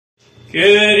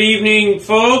Good evening,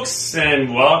 folks,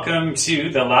 and welcome to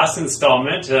the last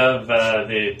installment of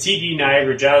the TD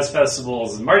Niagara Jazz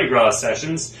Festival's Mardi Gras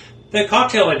sessions, the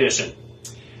cocktail edition.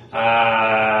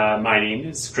 My name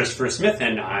is Christopher Smith,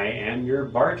 and I am your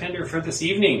bartender for this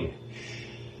evening.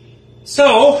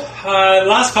 So, the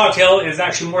last cocktail is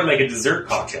actually more like a dessert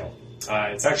cocktail.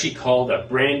 It's actually called a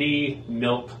Brandy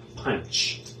Milky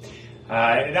Punch.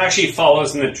 It actually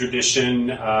follows in the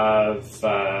tradition of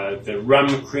the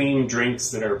rum cream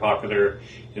drinks that are popular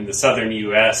in the southern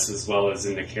U.S. as well as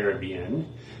in the Caribbean.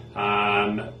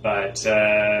 But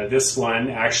this one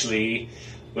actually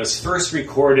was first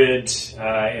recorded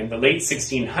in the late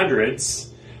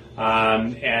 1600s,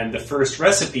 and the first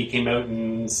recipe came out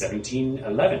in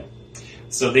 1711.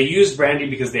 So they used brandy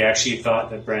because they actually thought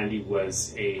that brandy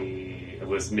was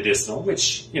medicinal,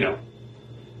 which, you know,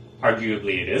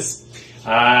 arguably it is. So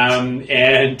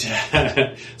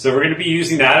we're going to be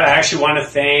using that. I actually want to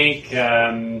thank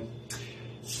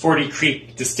 40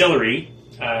 Creek Distillery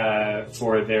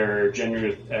for their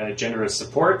generous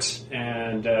support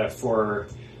and for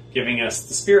giving us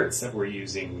the spirits that we're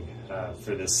using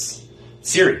for this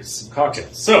series of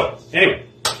cocktails. So anyway,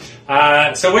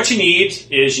 so what you need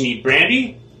is you need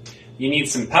brandy, you need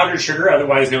some powdered sugar,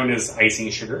 otherwise known as icing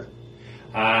sugar,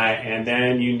 and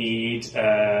then you need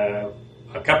a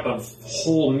cup of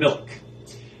whole milk.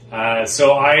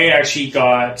 So I actually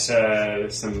got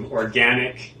some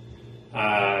organic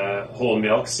whole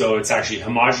milk, so it's actually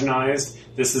homogenized.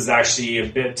 This is actually a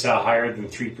bit higher than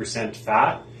 3%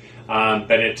 fat,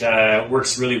 but it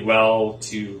works really well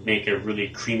to make a really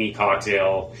creamy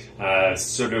cocktail,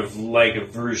 sort of like a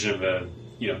version of a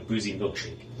boozy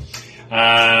milkshake.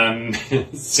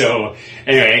 So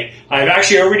anyway, I've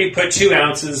actually already put 2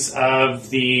 ounces of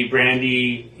the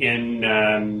brandy in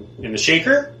the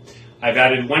shaker. I've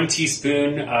added 1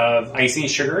 teaspoon of icing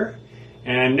sugar,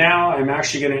 and now I'm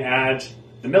actually going to add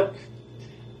the milk.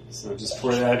 So just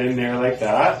pour that in there like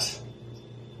that.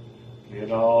 Get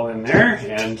it all in there,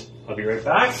 and I'll be right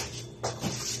back.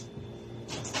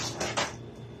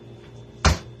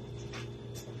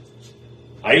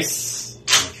 Ice.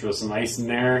 Throw some ice in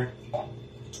there.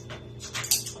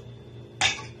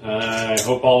 I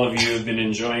hope all of you have been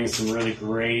enjoying some really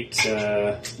great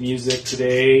music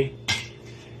today,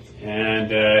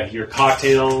 and your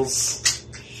cocktails,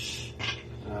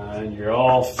 and you're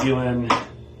all feeling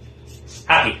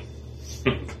happy.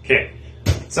 Okay,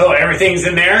 so everything's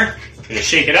in there. I'm going to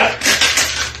shake it up.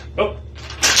 Oh.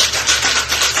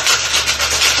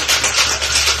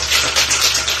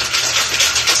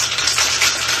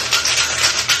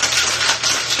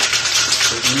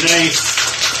 Nice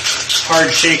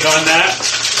hard shake on that.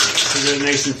 So get it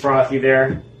nice and frothy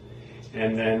there.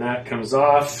 And then that comes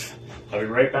off. I'll be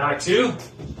right back too.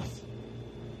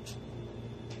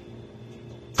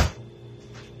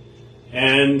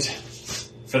 And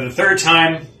for the third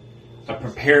time, a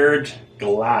prepared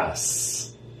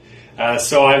glass.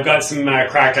 So I've got some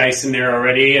cracked ice in there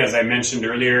already, as I mentioned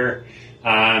earlier.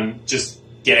 Just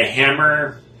get a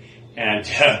hammer and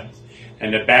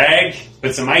a bag,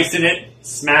 put some ice in it,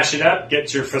 smash it up,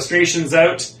 get your frustrations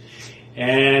out,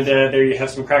 and there you have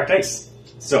some cracked ice.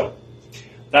 So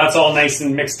that's all nice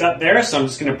and mixed up there. So I'm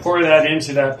just going to pour that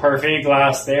into that parfait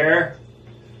glass there.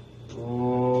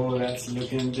 Oh, that's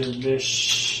looking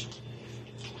delish.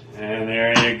 And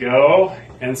there you go.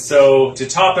 And so to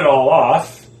top it all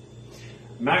off,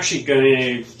 I'm actually going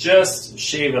to just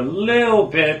shave a little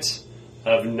bit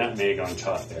of nutmeg on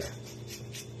top there.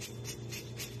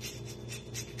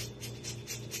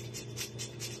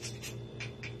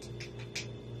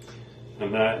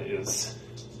 And that is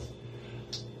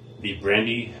the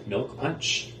Brandy Milky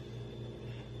Punch.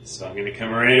 So I'm going to come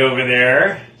right over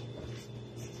there.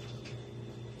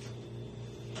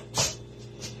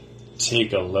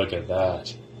 Take a look at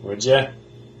that, would you?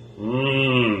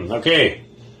 Okay.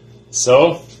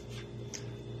 So,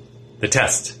 the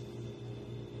test.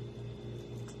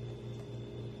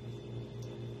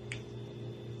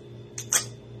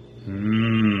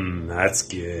 That's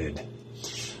good.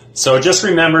 So just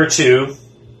remember too,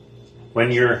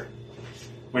 when you're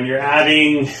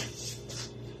adding,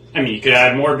 you could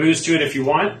add more booze to it if you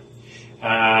want.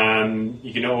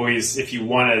 You can always, if you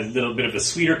want a little bit of a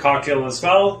sweeter cocktail as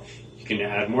well, you can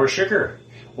add more sugar.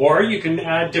 Or you can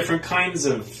add different kinds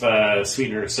of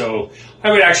sweetener. So I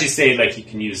would actually say, like, you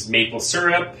can use maple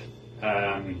syrup.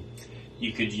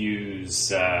 You could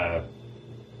use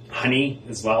honey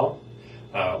as well,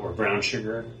 or brown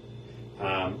sugar.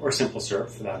 Or simple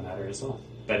syrup for that matter as well.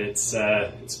 But it's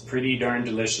pretty darn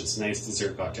delicious, nice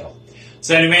dessert cocktail.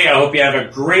 So anyway, I hope you have a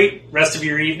great rest of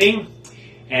your evening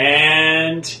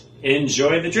and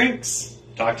enjoy the drinks.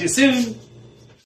 Talk to you soon.